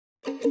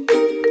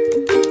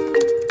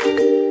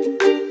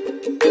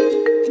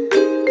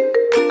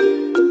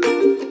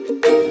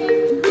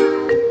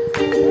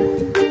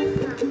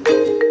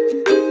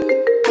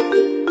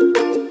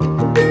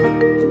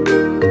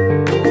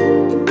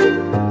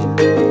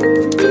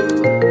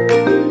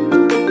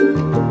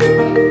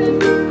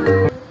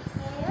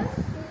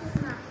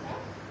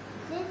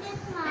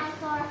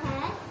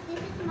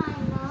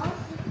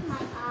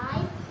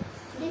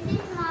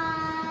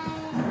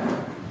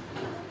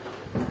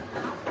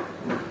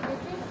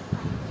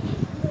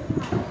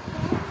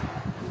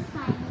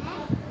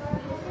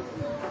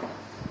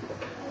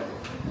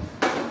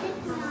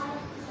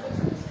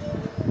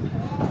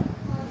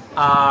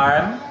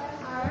Arm.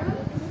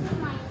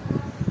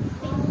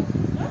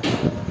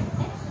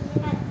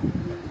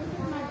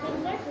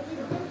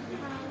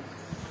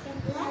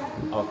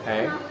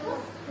 Okay.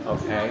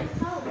 Okay.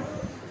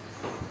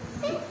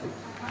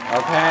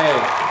 Okay.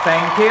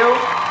 Thank you,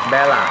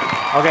 Bella.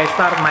 Okay,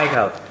 start,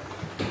 Michael.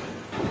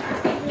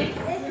 This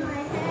is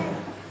my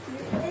head.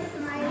 This is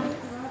my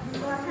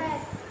forehead.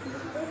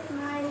 This is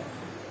my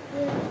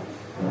ear.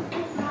 This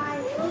is my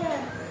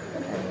ear.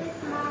 This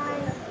is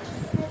my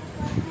ear.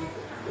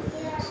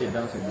 Sit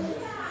down, sit down.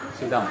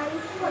 Sit down. My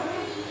foot.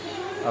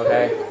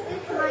 Okay. This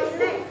is my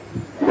leg.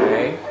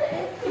 Okay.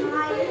 This is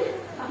my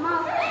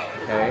mouth.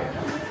 Okay.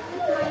 This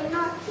is my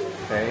nose.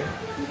 Okay.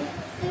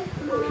 This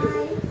is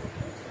my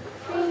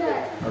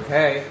finger.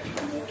 Okay.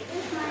 This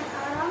is my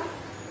arm.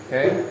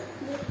 Okay.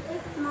 This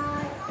is my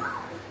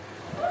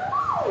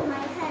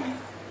hand.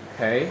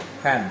 Okay.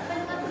 Hand.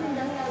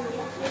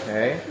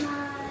 Okay.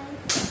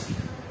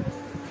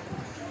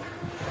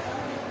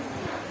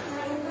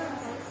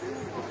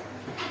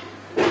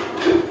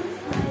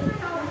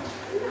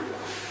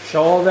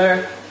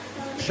 Shoulder.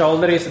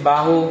 Shoulder is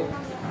bahu.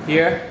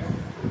 Here.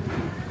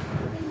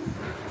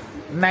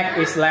 Neck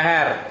is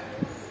leher.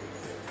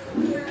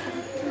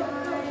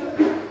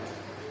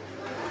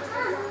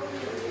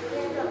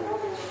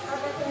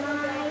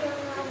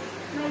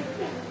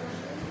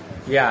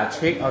 Yeah,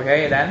 cheek.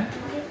 Okay, then.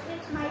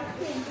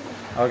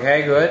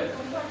 Okay, good.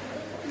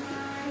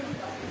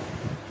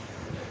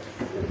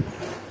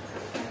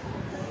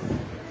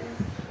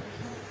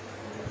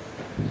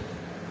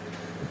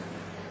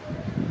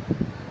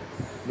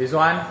 This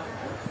one.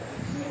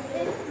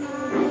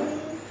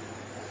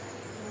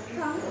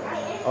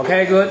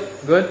 Okay, good,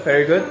 good,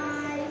 very good.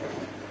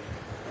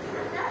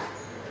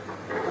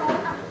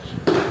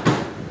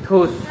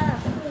 Tooth.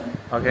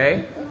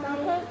 Okay.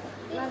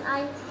 When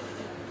I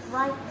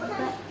write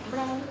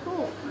blank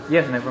too.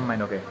 Yes, never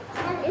mind. Okay.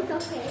 It's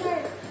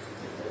okay.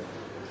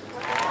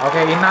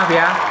 Okay, enough,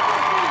 yeah.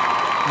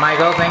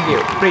 Michael, thank you.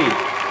 Free.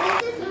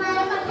 This is my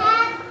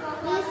head.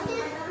 This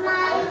is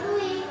my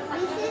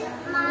this is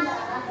my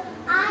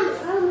eyes.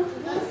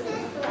 This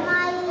is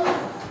my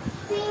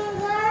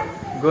finger.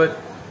 Good.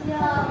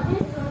 Yeah.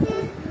 This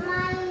is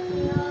my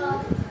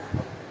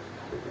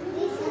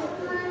this is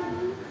my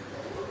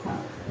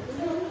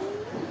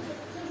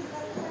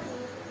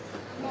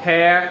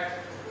Hair.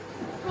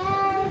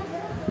 hair.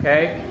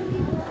 Okay.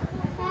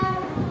 Hair.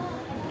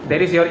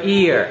 That is your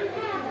ear.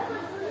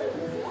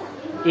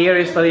 Ear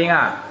is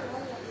telinga.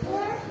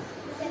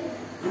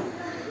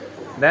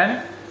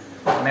 Then,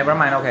 never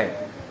mind. Okay.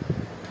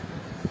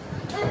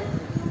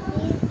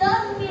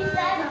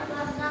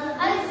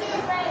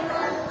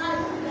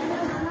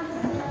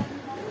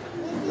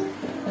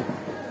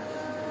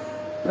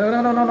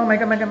 No.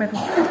 Make it.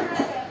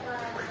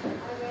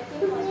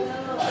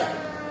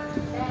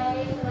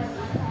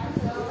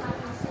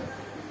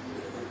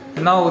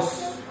 Nose.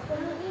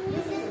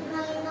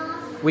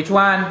 Which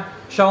one?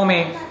 Show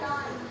me.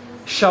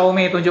 Show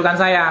me. Tunjukkan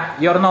saya.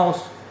 Your nose.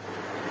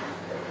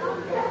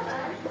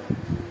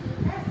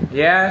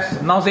 Yes.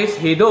 Nose is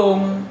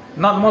hidung,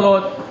 not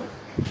mulut.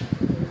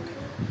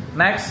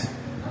 Next.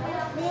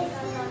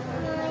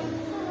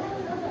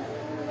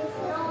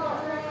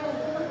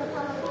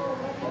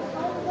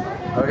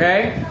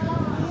 Okay.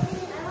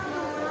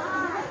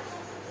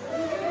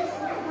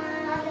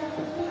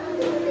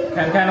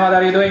 Can, what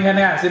are you doing? Can,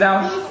 sit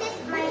down.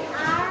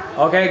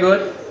 Okay,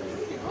 good.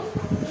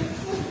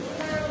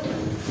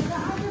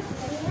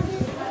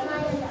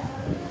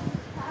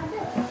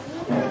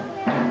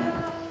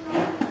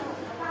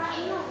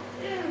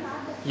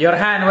 Your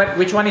hand.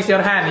 Which one is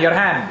your hand? Your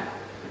hand.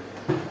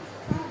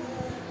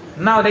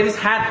 No, that is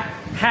hand.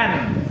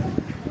 Hand.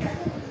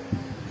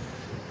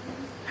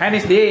 Hand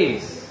is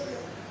this.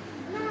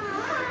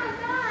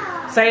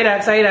 Say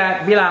that.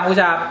 Bilang,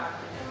 ucap.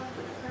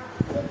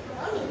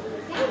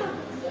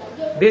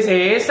 This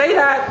is, say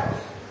that.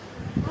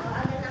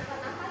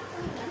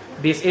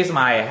 This is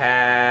my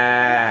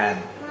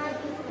hand.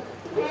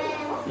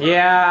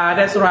 Yeah,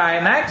 that's right.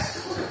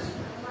 Next.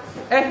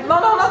 No,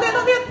 not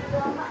yet.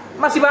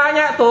 Masih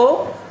banyak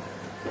tuh.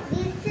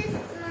 This is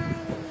my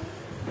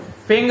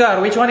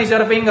Finger. Which one is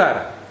your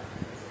finger?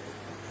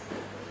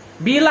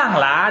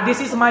 Bilanglah,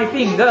 this is my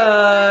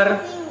finger.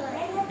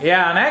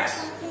 Yeah,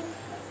 next.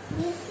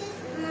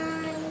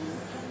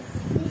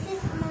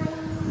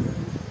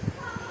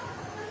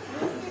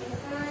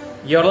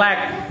 Your leg.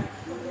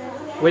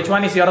 Which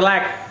one is your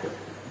leg?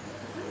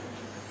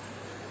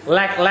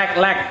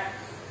 Leg.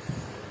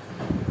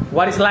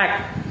 What is leg?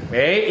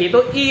 Okay, itu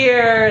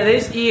ear.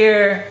 This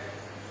ear.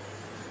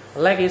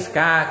 Leg is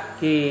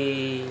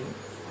kaki.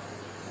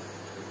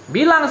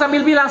 Bilang,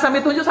 sambil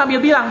tunjuk, sambil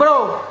bilang,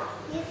 bro.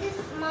 This is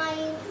my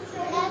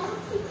leg.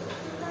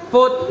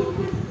 Foot.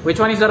 Which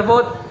one is your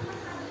foot?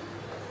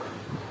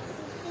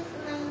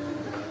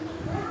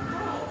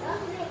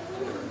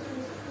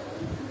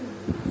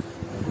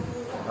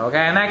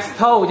 Okay, next,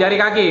 toe, jari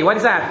kaki. What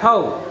is that?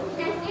 Toe.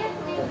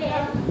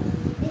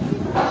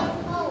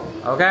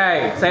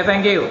 Okay, say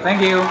thank you.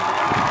 Thank you.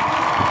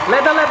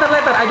 Later.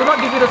 I do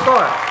not give you the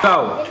score.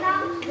 Go.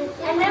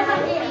 And then my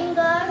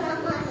finger.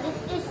 This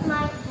is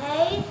my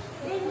face.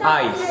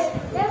 Eyes.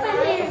 This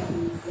is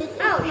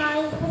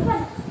my.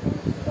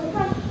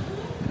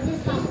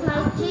 This is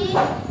my cheek.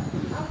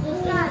 This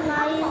is my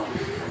nose.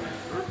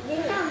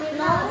 This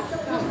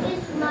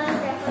is my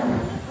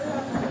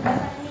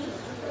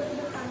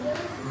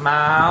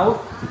Mouth.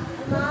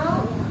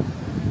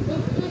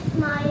 This is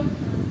my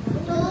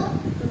tooth.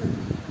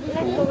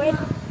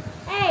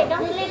 Hey,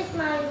 don't this is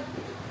my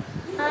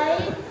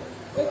eye.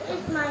 This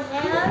is my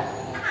hair.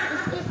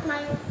 This is my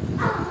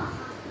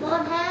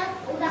forehead.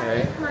 That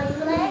Okay. is my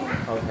leg.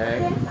 Okay.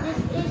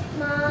 This is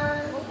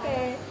my.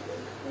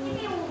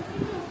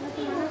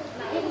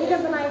 This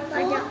is my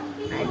foot.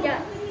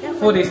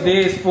 Foot is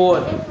this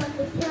foot.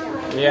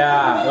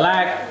 Yeah,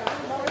 leg.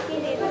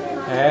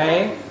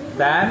 Okay.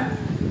 Then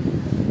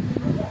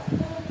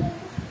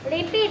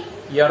Repeat.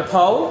 your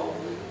toe.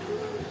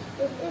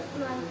 This is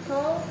my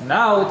toe.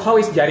 No, toe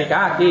is jari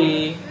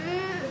kaki.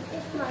 This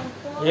is my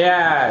foot.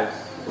 Yes.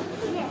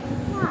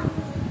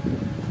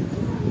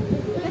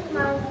 This is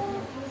my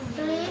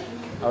sleeve.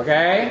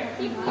 Okay.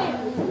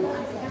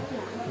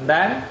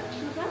 Then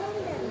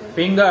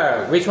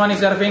finger. Which one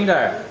is your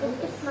finger?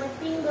 This is my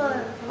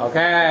finger.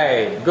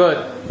 Okay, good.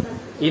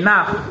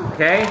 Enough.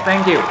 Okay,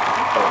 thank you.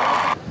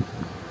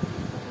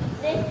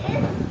 This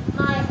is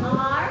my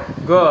arm.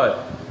 Good.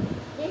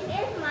 This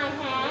is my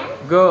hand.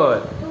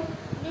 Good.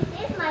 This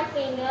is my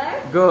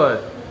finger. Good.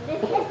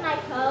 This is my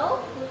toe.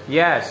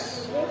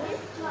 Yes. This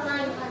is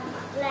my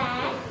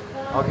leg.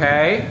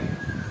 Okay.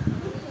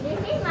 This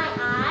is my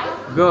eye.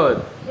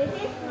 Good. This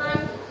is my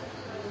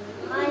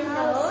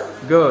nose.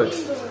 Good.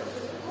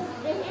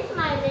 This is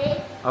my leg.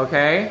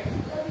 Okay.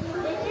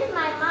 This is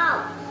my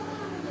mouth.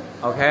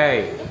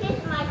 Okay. This is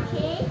my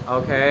chin.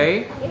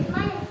 Okay. This is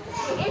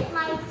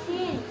my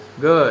chin.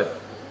 Good.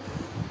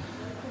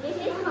 This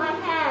is my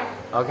head.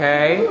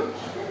 Okay.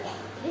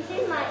 This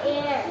is my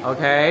ear.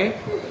 Okay.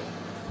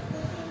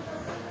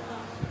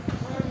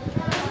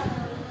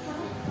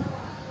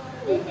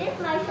 This is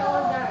my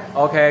shoulder.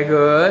 Okay,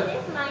 good.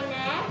 This is my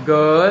neck.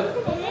 Good.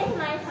 This is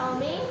my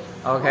tummy.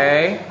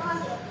 Okay.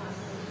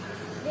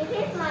 This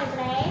is my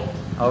brain.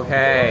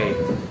 Okay.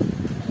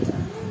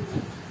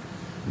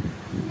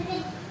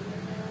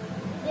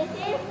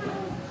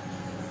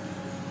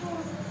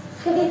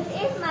 This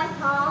is my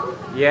tongue.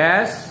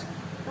 Yes.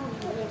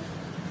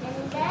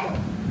 And then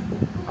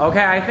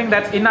Okay, I think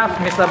that's enough,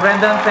 Mr.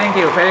 Brandon. Thank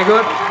you. Very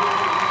good.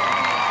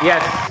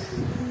 Yes.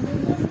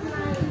 this is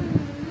my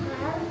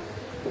head.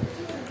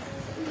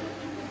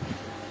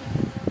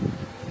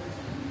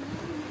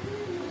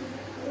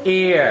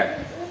 Ear.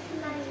 This is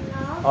my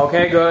nose.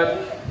 Okay, good.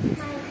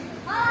 My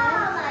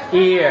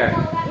Ear.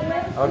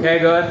 Okay,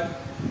 good.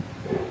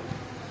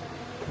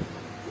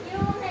 You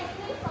make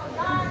me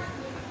forgot.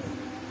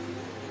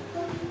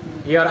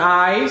 Your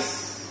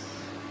eyes.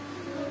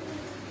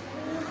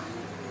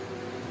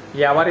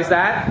 Yeah, what is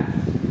that?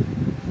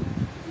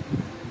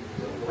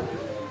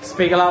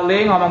 Speak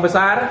loudly, ngomong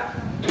besar.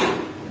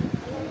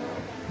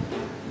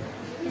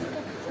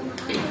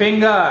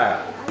 Finger.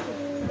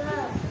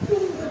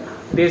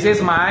 This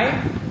is my.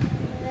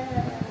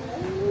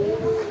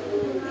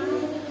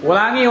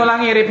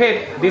 Ulangi,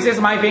 repeat. This is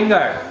my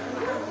finger.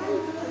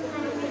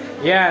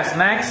 Yes,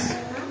 next.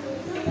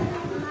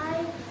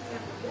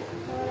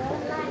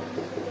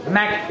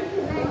 Neck.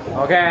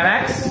 Okay,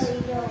 next.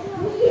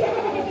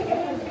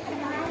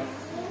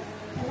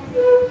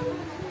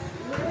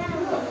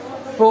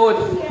 Foot.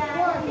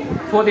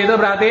 Foot itu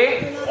berarti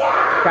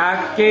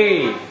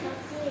kaki.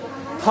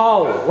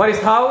 Toe. What is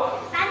toe?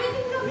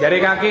 Jari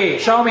kaki.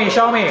 Show me.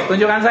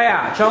 Tunjukkan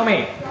saya. Show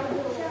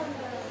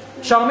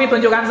me,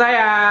 tunjukkan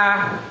saya.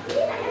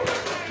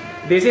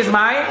 This is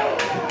my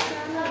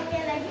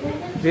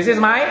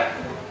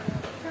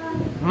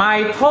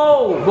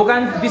toe.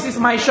 Bukan this is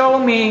my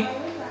show me.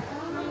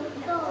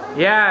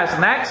 Yes,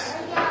 next.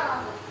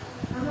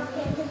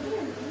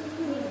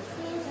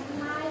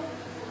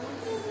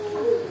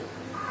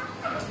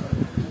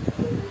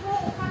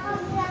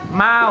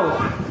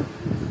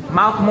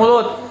 Mouth,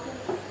 mulut.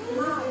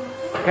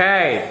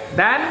 Okay,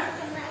 dan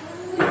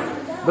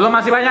belum,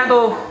 masih banyak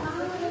tuh.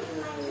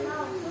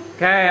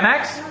 Okay,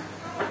 next.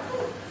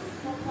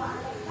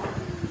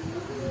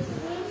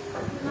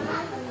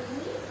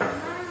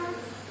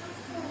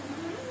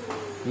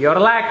 Your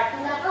leg.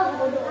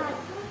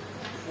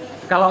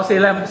 Kalau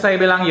saya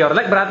bilang your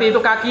leg berarti itu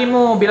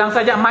kakimu. Bilang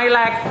saja my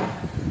leg.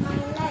 My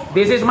leg.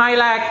 This is my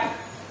leg.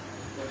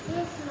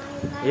 This is my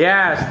leg.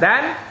 Yes,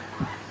 then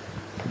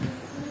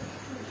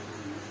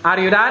are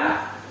you done?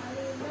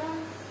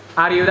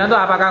 Are you done tuh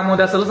apakah kamu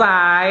udah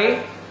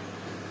selesai?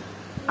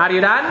 Are you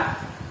done?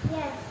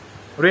 Yes.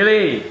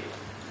 Really?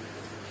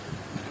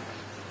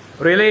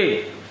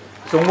 Really?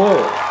 Sungguh?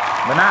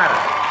 Benar?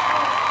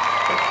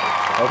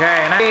 Oke,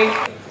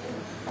 next.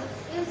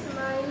 This is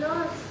my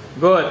nose.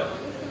 Good.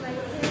 This is my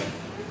chin.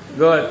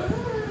 Good.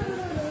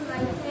 This is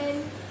my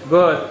hand.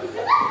 Good. This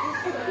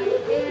is my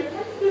ear.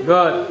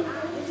 Good.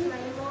 This is my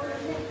mouth.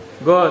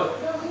 Good.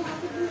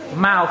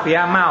 Mouth,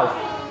 ya, mouth.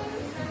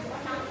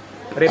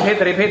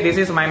 Repeat. This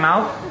is my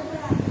mouth.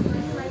 This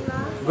is my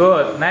mouth.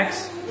 Good.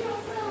 Next. This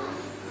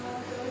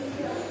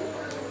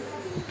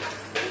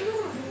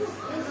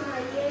is my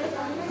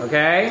ears.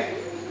 Okay.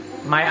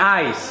 My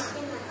eyes. This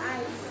is my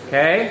eyes.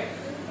 Okay.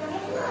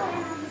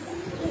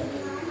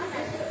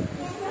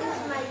 This is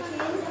my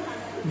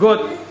chin.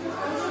 Good. This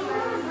is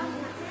my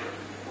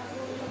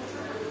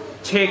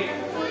Cheek.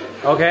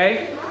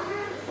 Okay.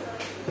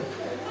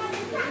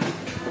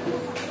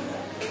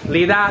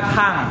 Lidah,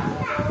 tongue.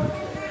 tongue.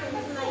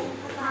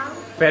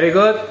 Very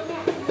good.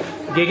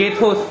 Gigi,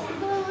 tooth.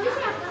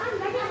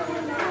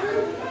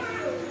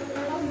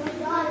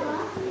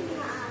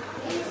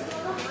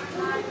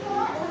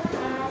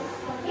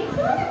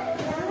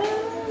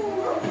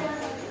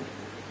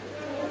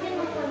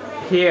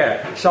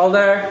 Here,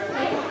 shoulder.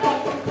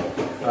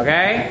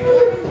 Okay.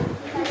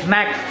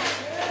 Neck.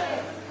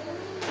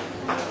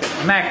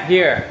 Neck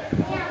here.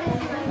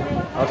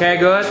 Okay,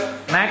 good.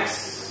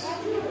 Next.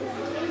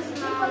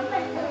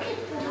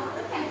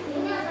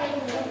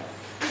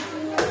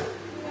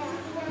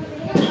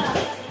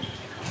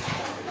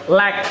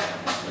 Leg.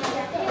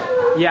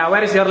 Yeah, where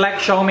is your leg?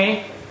 Show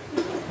me.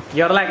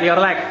 Your leg.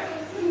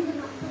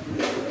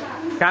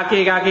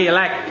 Kaki,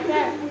 leg.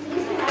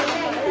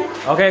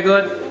 Okay,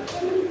 good.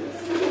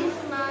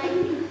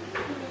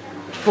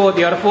 Foot,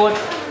 your foot.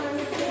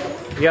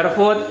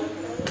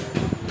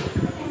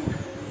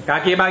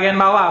 Kaki bagian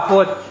bawah,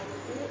 foot.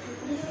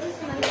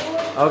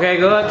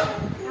 Okay, good.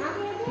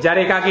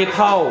 Jari kaki,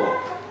 toe.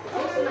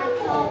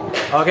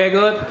 Okay,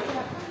 good.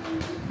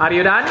 Are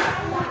you done?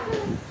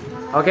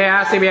 Okay,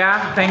 asip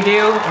ya. Thank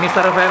you,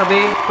 Mr.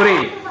 Ferdi.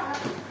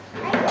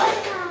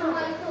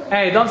 3.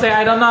 Hey, don't say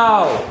I don't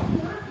know.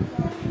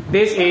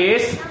 This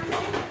is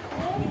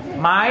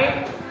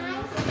my.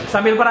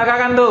 Sambil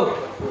peragakan tuh.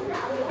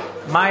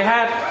 My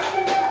head.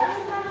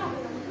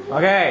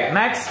 Okay,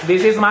 next.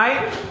 This is my.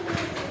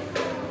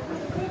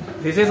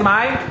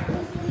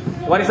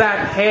 What is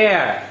that?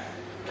 Hair.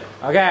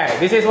 Okay,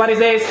 this is what is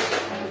this?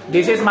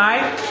 This is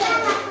my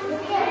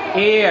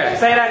ear.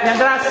 Say that yang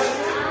keras.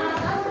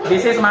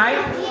 This is my.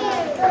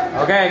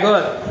 Okay,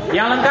 good.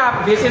 Yang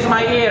lengkap. This is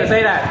my ear.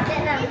 Say that.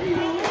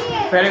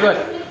 Very good.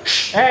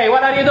 Hey,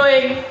 what are you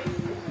doing?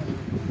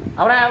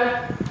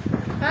 Aurel?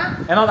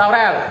 Huh? Not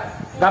Aurel.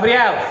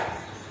 Gabriel.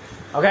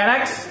 Okay,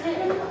 next.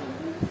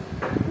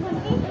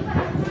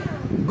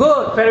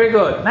 Good, very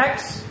good.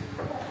 Next.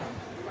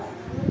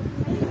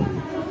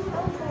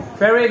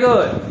 Very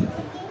good.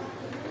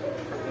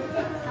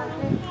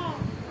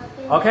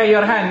 Okay,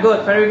 your hand.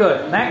 Good, very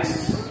good.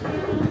 Next.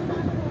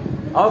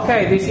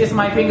 Okay, this is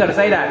my finger.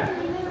 Say that.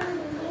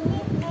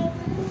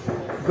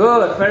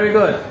 Good, very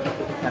good.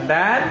 And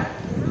then.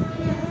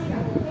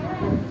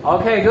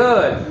 Okay,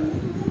 good.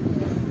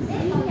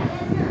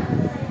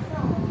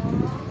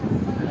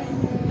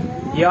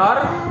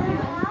 Your.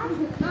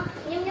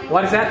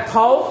 What is that?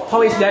 Toe.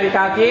 Toe is jari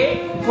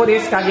kaki. Foot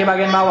is kaki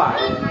bagian bawah.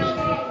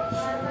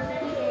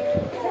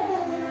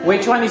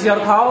 Which one is your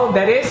toe?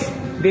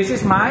 This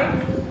is my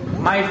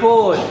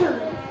foot.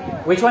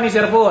 Which one is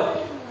your foot?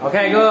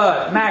 Okay,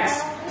 good.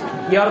 Next.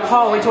 Your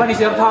toe. Which one is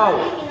your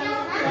toe?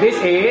 This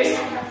is.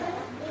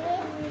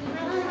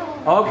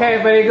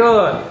 Okay, very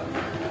good.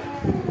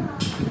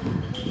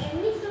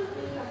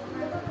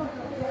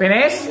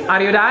 Finish?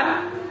 Are you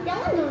done?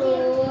 Jangan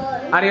dulu.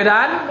 Are you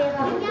done?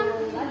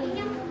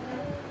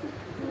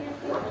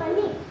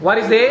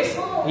 What is this?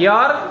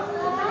 Your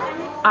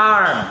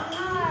arm.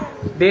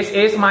 This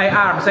is my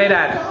arm. Say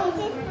that.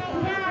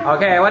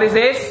 Okay, what is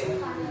this?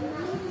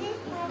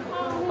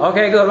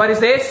 Okay, good. What is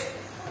this?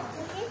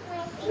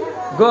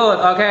 Good.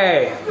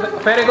 Okay.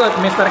 Very good.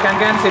 Mr.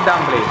 Ken, sit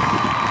down, please.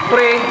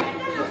 3.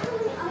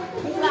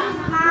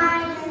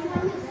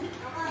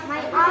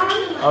 My arm.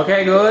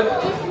 Okay, good.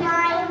 This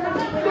my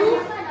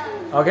tooth.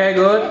 Okay,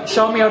 good.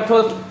 Show me your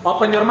tooth.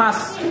 Open your mouth.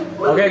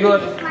 Okay,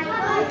 good. My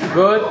foot.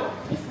 Good.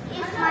 This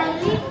is my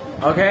lip.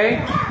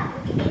 Okay.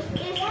 This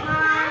is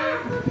my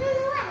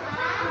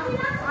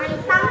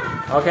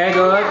tongue. Okay,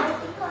 good.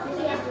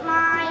 This is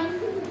my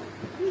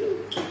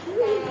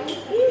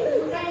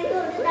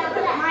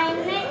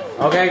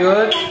neck. Okay,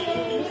 good.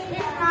 This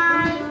is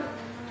my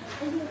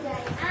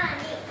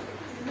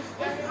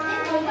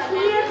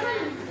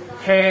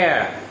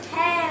Hair.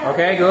 hair.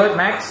 Okay, good.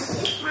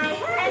 Next. My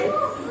hand.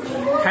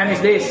 Hand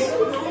is this. This is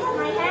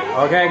my hand.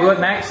 Okay, good.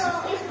 Next.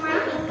 This is my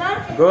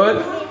finger. Good.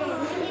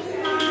 This is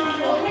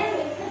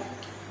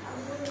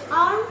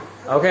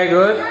Okay,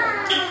 good.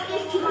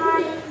 This is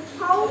my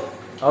toe.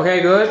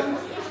 Okay, good.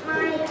 This is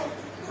my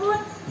foot.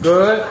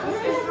 Good.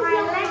 This is my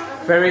leg.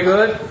 Very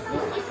good.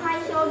 This is my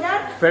shoulder.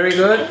 Very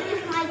good. This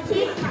is my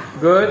cheek.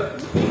 Good.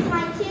 This is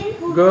my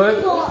chin. Good.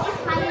 This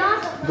is my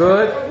nose.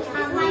 Good. This is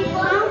my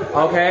mouth.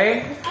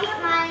 Okay. This is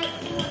my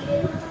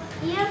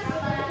ears.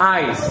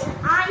 Eyes.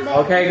 Eyes.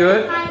 Okay,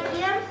 good. This is my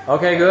ears.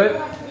 Okay, good.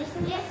 This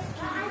is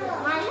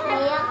my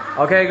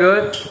hair. Okay,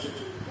 good.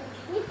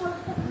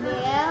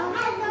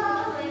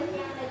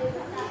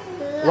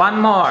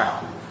 One more.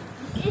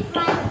 This is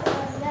my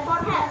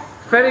forehead.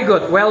 Very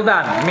good. Well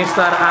done,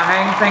 Mr.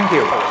 Aheng. Thank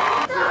you. This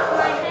is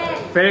my head.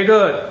 Very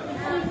good. This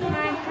is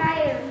my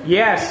hair.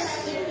 Yes.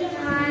 This is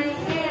my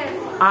hair.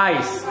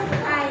 Eyes.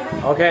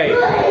 Eyes. Okay.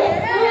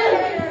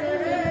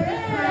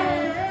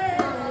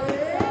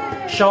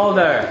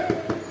 Shoulder.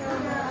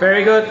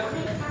 Very good.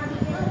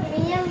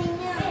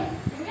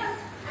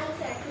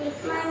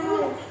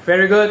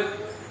 Very good.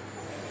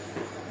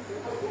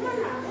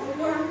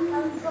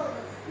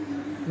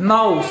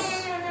 Nose.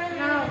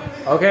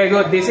 Okay,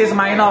 good. This is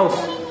my nose.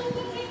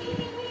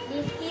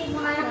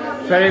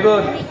 Very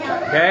good.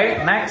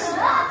 Okay, next.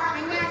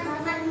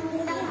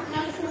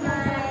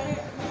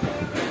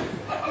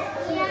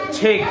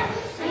 Cheek.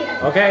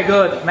 Okay,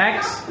 good.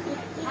 Next.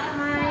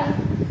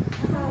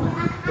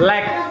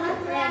 Leg.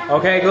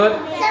 Okay, good.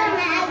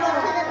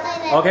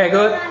 Okay,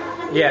 good.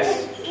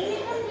 Yes.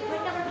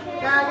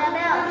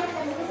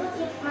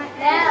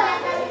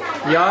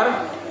 Your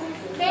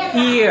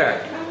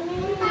ear.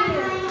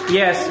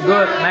 Yes,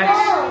 good.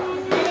 Next.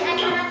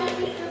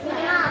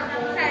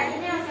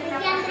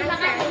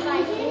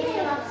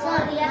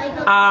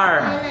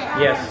 Arm.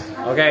 Yes.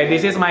 Okay,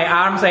 this is my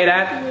arm. Say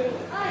that.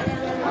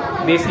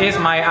 This is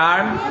my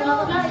arm.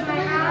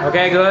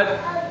 Okay, good.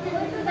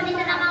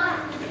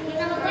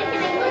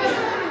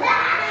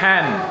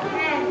 Hand.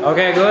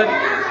 Okay, good.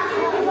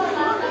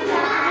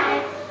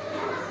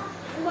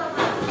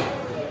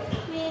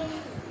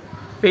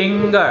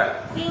 Finger.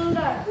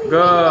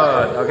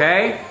 Good.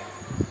 Okay.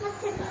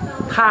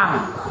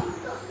 Tongue.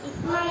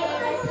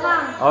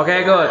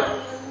 Okay, good.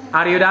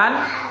 Are you done?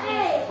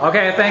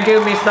 Okay, thank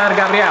you, Mr.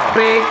 Gabriel.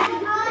 Three.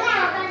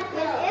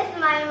 This is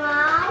my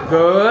mouth.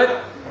 Good.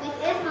 This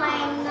is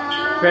my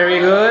nose.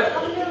 Very good.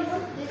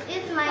 This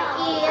is my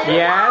ear.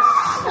 Yes.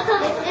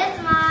 This is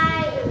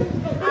my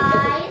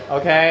eyes.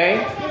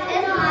 Okay. This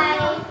is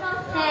my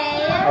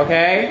hair.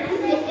 Okay.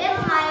 This is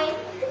my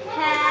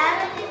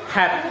head.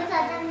 Head.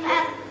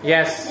 Head.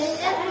 Yes.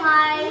 This is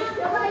my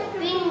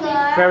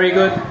finger. Very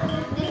good.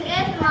 This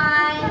is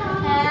my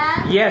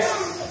head. Yes.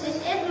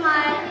 This is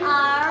my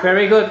arm.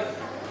 Very good.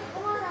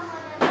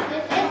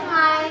 This is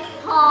my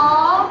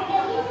toe.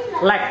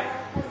 Leg.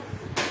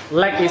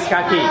 Leg is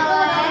kaki. My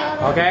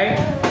leg. Okay.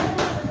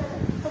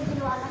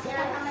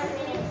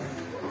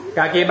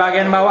 Kaki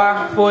bagian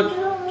bawah, foot.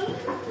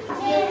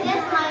 This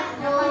is my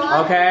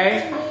foot.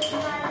 Okay.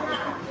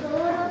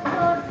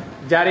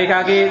 Jari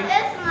kaki. This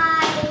is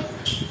my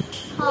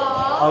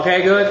toe.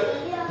 Okay, good.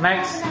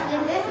 Next. This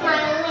is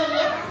my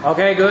lip.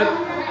 Okay, good.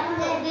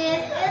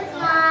 This is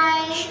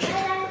my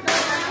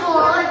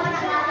foot.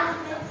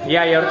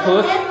 Yeah, your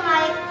tooth. This is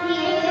my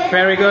teeth.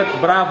 Very good.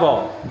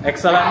 Bravo.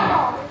 Excellent.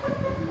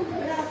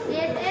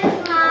 This is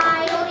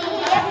my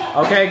lip.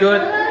 Okay,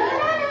 good.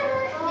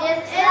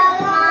 This is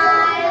my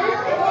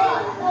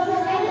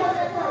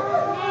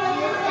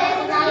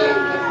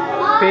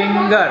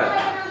Finger.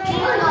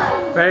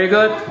 Very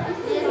good.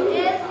 This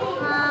is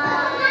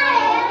my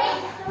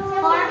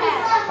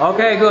forehead.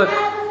 Okay, good.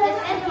 This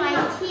is my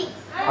cheek.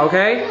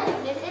 Okay.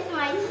 This is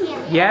my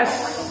chin. Yes.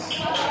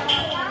 This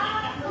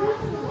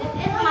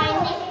is my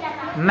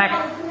Neck. neck.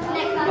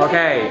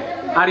 Okay.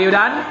 Are you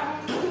done?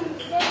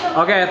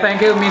 Okay,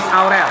 thank you, Miss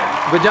Aurel.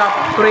 Good job.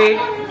 3.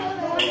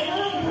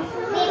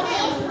 This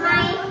is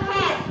my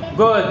head.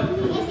 Good.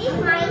 This is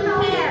my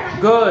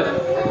hair. Good.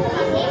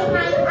 This is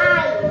my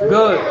eye.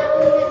 Good.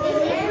 This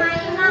is my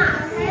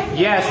nose.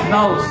 Yes,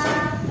 nose.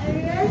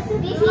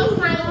 This is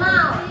my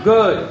mouth.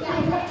 Good.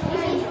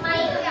 This is my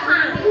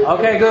tongue.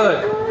 Okay, good.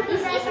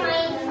 This is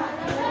my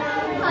foot.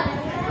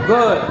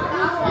 Good.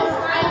 This is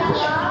my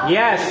hip.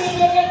 Yes.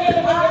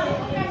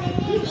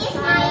 This is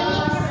my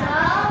lips.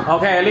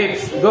 Okay,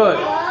 lips. Good.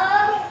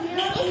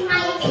 This is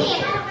my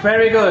chin.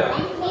 Very good.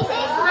 This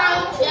is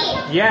my chin.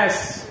 Yes.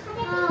 This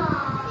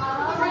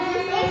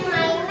is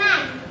my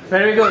neck.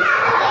 Very good. This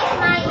is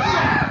my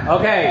ear.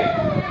 Okay.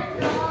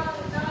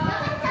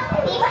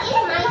 This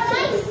is my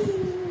cheeks.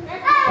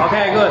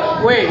 Okay, good.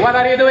 Wait, what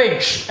are you doing?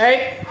 Shh.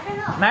 Hey.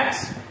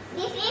 Next.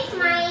 This is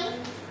my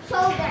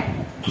shoulder.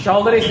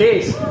 Shoulder is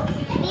this. This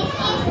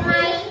is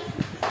my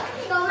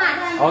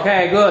stomach.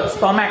 Okay, good.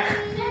 Stomach.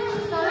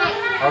 Stomach.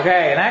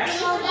 Okay, next.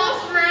 This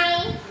is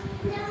my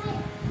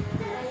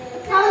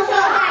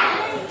shoulder.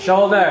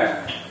 Shoulder.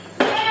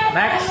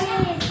 Next.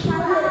 This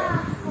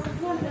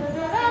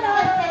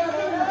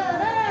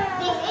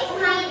is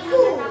my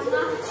toe.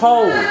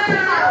 Toe.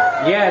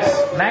 Yes.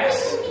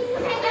 Next.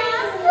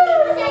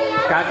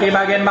 Kaki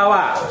bagian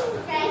bawah.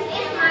 This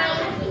is my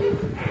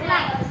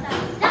leg.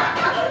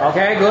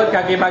 Okay, good.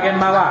 Kaki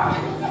bagian bawah.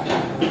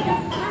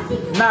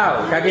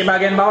 Now, kaki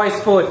bagian bawah is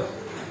foot.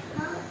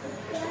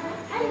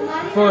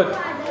 Foot.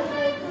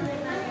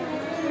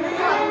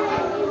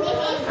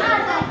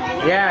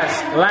 Yes,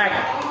 leg.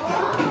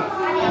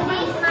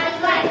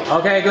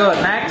 Okay, good.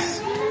 Next.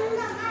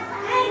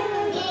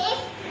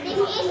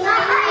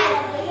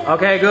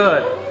 Okay,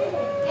 good.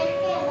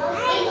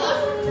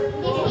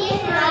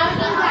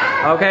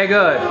 Okay,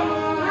 good.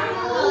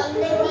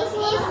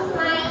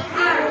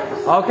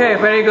 Okay,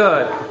 very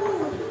good.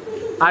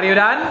 Are you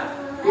done?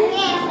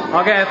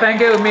 Okay, thank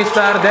you,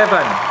 Mr.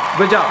 Devon.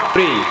 Good job.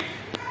 3.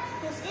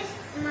 This is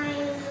my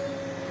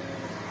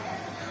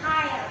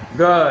hair.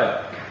 Good.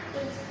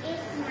 This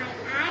is my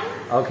eye.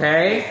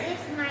 Okay. This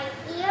is my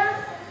ear.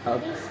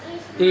 This is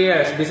my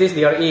Ears. This is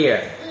your ear.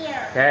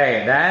 ear.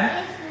 Okay, then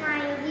This is my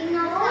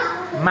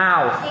nose.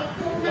 mouth.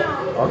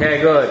 Mouth.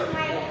 Okay, good. This is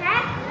my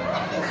head.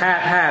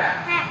 Head, head.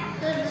 Head.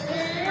 This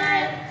is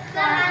my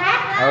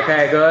forehead.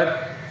 Okay, good.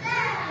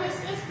 This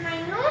is my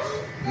nose.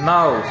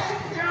 Nose.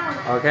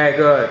 Nose. Okay,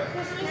 good.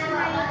 This is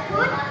my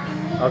foot.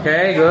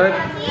 Okay, good.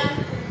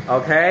 Teeth.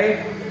 Okay.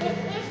 This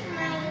is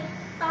my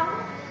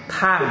tongue.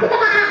 Tongue.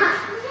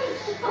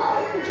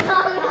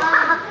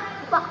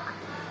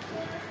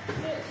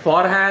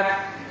 Forehead.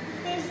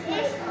 This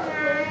is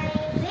my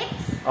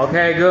lips.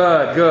 Okay,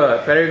 good,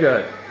 good. Very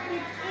good. This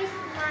is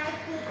my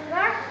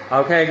finger.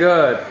 Okay,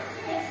 good.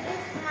 This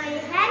is my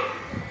hand.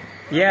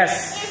 Yes.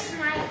 This is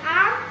my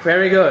arm.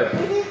 Very good.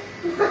 This is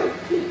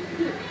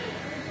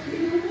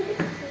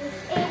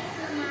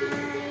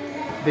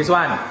This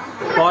one.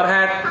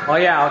 Forehead. Oh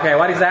yeah, okay.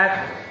 What is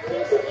that?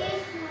 This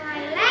is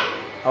my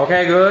leg.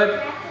 Okay, good.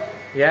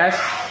 Yes.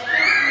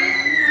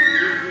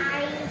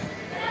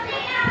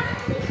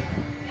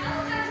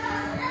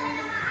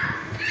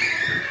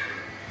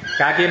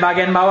 Kaki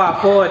bagian bawah,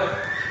 foot.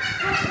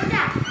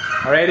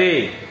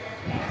 Ready.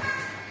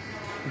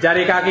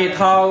 Jari kaki,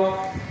 toe.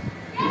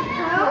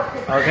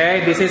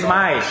 Okay, this is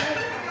my.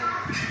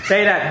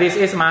 Say that. This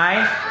is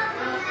my.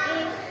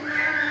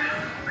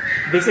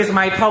 This is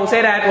my toe.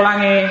 Say that.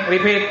 Ulangi.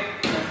 Repeat.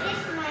 This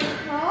is my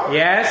toe.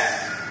 Yes. This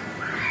is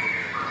my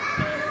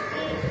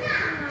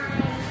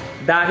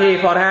Dahi,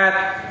 forehead.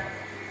 head.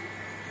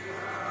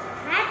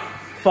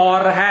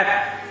 Forehead.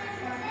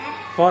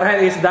 Forehead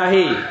is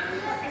dahi.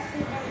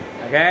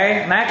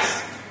 Okay,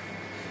 next.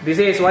 This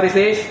is, what is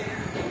this?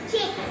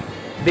 Cheek.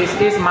 This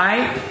is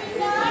my.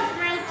 This is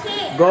my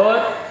cheek.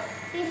 Good.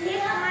 This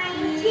is my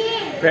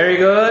chin. Very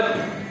good.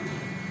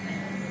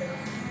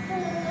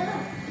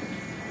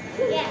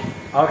 Yes.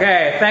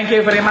 Okay, thank you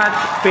very much,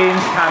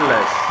 Prince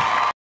Carlos.